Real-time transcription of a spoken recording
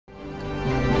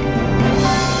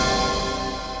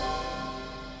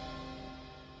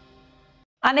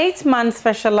An 8-month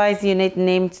specialized unit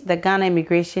named the Ghana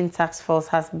Immigration Task Force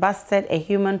has busted a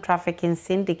human trafficking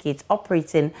syndicate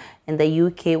operating in the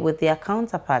UK with their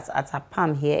counterparts at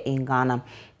Apam here in Ghana.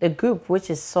 The group, which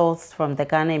is sourced from the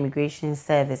Ghana Immigration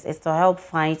Service, is to help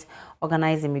fight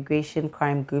organized immigration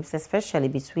crime groups, especially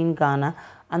between Ghana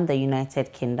and the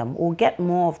United Kingdom. We'll get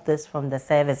more of this from the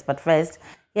service, but first,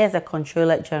 here's the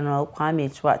Controller General Kwame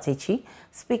Tuatechi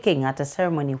speaking at a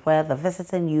ceremony where the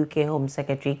visiting UK Home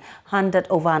Secretary handed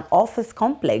over an office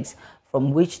complex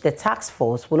from which the task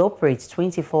force will operate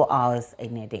 24 hours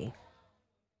in a day.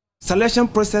 Selection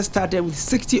process started with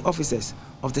 60 officers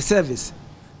of the service.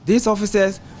 These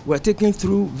officers were taken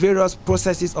through various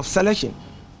processes of selection,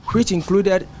 which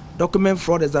included document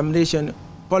fraud examination,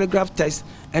 polygraph tests,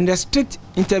 and a strict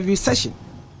interview session.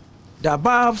 The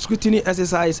above scrutiny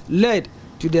exercise led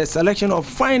to the selection of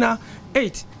final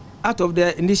 8 out of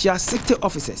the initial 60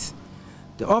 officers.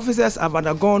 The officers have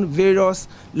undergone various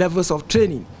levels of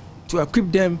training to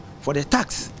equip them for the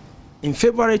task. In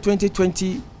February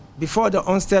 2020, before the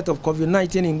onset of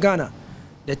COVID-19 in Ghana,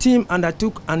 the team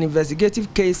undertook an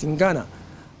investigative case in Ghana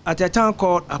at a town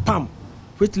called Apam,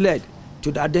 which led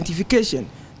to the identification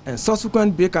and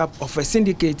subsequent breakup of a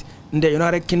syndicate in the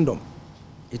United Kingdom.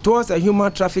 It was a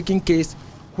human trafficking case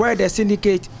where the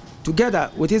syndicate,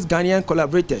 together with its Ghanaian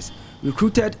collaborators,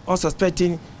 recruited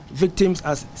unsuspecting victims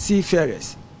as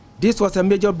seafarers. This was a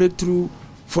major breakthrough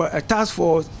for a task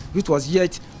force which was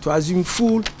yet to assume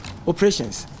full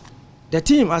operations. The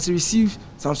team has received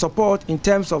some support in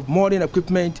terms of modern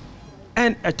equipment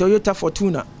and a Toyota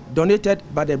Fortuna donated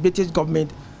by the British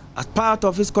government as part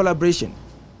of its collaboration.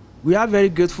 We are very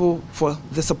grateful for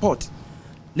the support.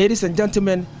 Ladies and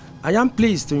gentlemen, I am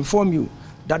pleased to inform you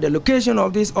that the location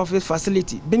of this office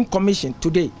facility being commissioned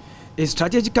today is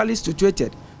strategically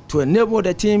situated to enable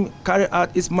the team carry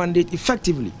out its mandate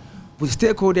effectively with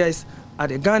stakeholders at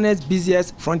the Ghana's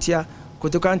busiest frontier,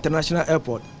 Kotoka International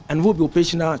Airport, and will be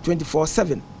operational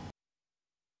 24/7.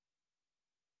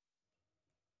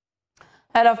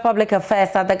 Head of Public Affairs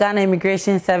at the Ghana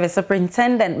Immigration Service,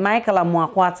 Superintendent Michael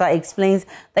Amuakwata, explains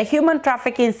the human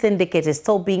trafficking syndicate is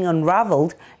still being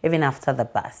unraveled even after the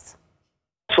bust.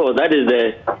 So that is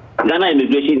the Ghana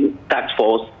Immigration Task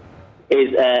Force,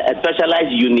 is a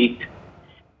specialized unit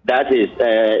that is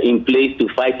in place to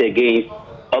fight against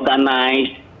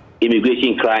organized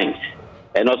immigration crimes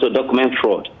and also document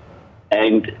fraud.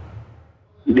 And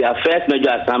their first major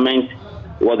assignment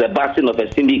was the busting of a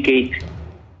syndicate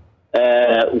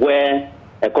where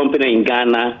a company in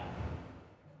Ghana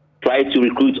tried to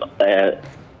recruit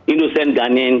innocent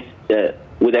Ghanaians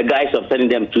with the guise of sending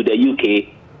them to the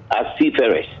UK as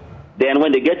seafarers. Then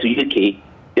when they get to UK,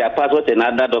 their passports and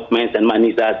other documents and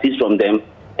monies are seized from them,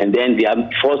 and then they are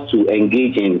forced to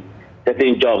engage in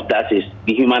certain jobs that is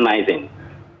dehumanizing.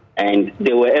 And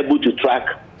they were able to track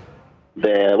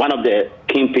one of the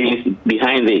kingpins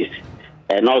behind this,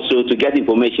 and also to get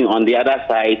information on the other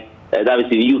side, that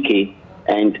is in the UK,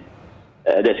 and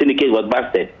the syndicate was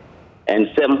busted, and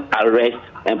some arrests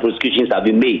and prosecutions have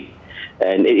been made.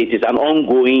 And it is an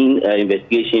ongoing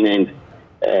investigation, and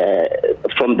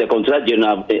from the Controller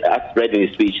General, as read in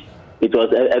his speech, it was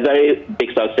a very big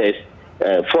success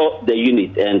for the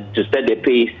unit and to set the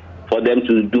pace for them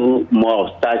to do more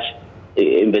of such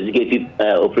investigative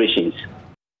operations.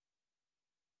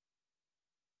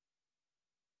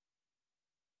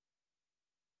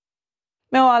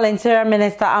 Meanwhile, Interior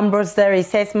Minister Ambrose Derry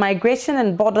says migration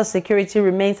and border security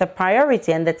remains a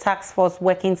priority, and the task force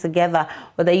working together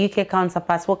with the UK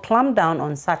counterparts will clamp down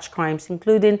on such crimes,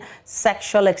 including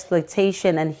sexual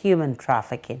exploitation and human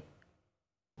trafficking.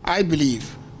 I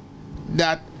believe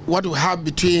that what we have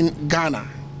between Ghana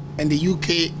and the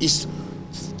UK is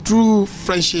true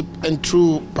friendship and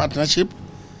true partnership,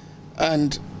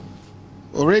 and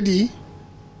already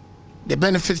the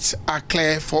benefits are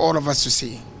clear for all of us to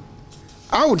see.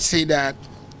 I would say that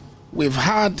we've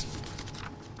had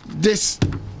this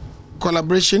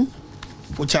collaboration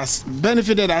which has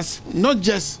benefited us, not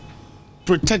just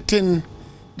protecting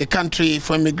the country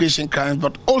from immigration crimes,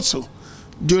 but also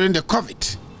during the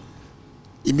COVID.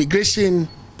 Immigration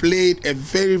played a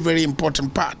very, very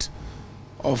important part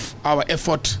of our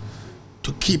effort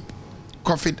to keep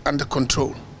COVID under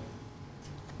control.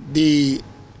 The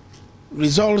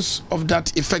results of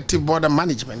that effective border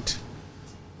management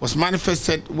was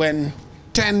manifested when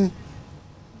 10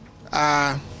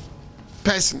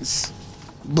 persons,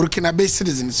 Burkinabe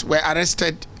citizens, were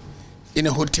arrested in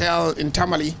a hotel in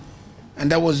Tamale,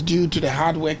 and that was due to the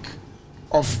hard work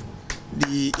of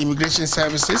the immigration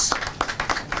services.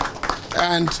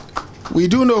 And we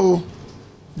do know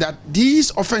that these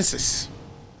offenses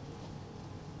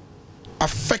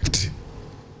affect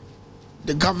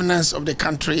the governance of the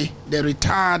country, the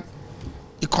retard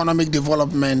economic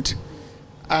development,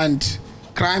 and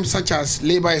crimes such as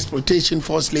labor exploitation,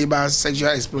 forced labor, sexual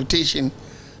exploitation,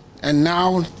 and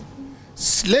now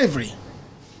slavery,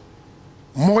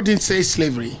 modern day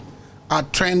slavery, are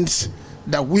trends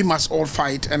that we must all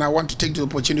fight. And I want to take the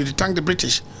opportunity to thank the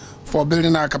British for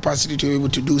building our capacity to be able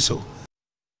to do so.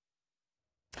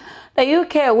 The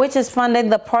UK, which is funding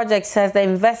the project, says the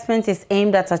investment is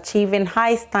aimed at achieving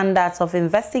high standards of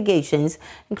investigations,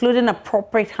 including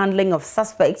appropriate handling of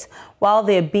suspects while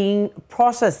they're being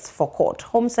processed for court.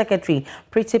 Home Secretary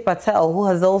Priti Patel, who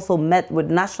has also met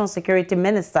with National Security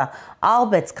Minister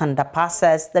Albert Kandapa,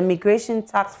 says the Migration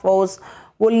Task Force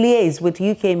will liaise with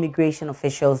UK immigration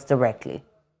officials directly.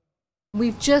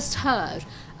 We've just heard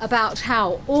about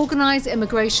how organised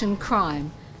immigration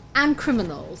crime and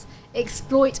criminals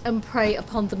exploit and prey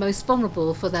upon the most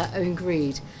vulnerable for their own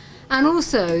greed. And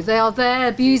also they are there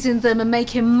abusing them and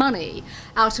making money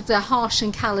out of their harsh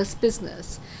and callous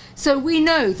business. So we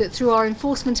know that through our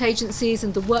enforcement agencies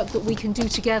and the work that we can do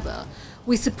together,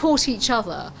 we support each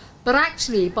other, but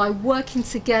actually by working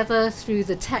together through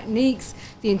the techniques,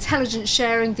 the intelligence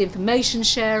sharing, the information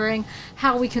sharing,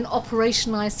 how we can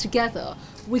operationalise together,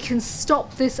 we can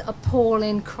stop this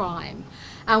appalling crime.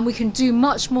 And we can do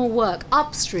much more work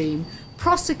upstream,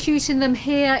 prosecuting them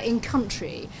here in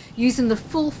country, using the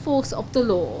full force of the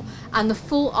law and the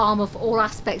full arm of all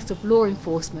aspects of law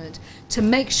enforcement to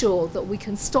make sure that we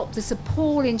can stop this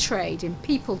appalling trade in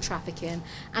people trafficking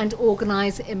and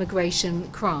organised immigration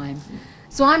crime.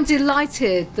 So I'm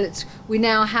delighted that we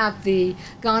now have the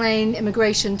Ghanaian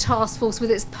Immigration Task Force with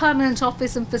its permanent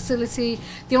office and facility.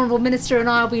 The Honourable Minister and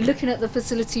I will be looking at the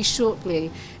facility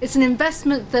shortly. It's an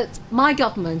investment that my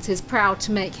government is proud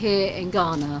to make here in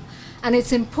Ghana. And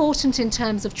it's important in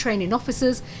terms of training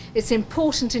officers, it's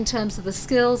important in terms of the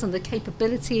skills and the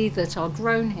capability that are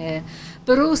grown here,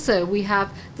 but also we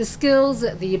have the skills,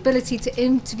 the ability to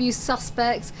interview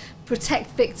suspects,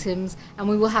 protect victims, and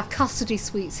we will have custody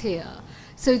suites here.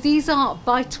 So these are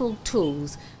vital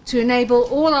tools to enable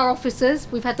all our officers,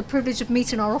 we've had the privilege of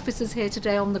meeting our officers here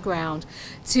today on the ground,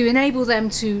 to enable them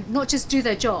to not just do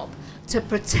their job, to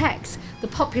protect the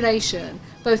population,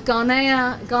 both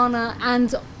Ghana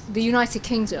and the United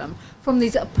Kingdom, from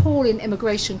these appalling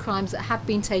immigration crimes that have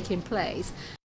been taking place.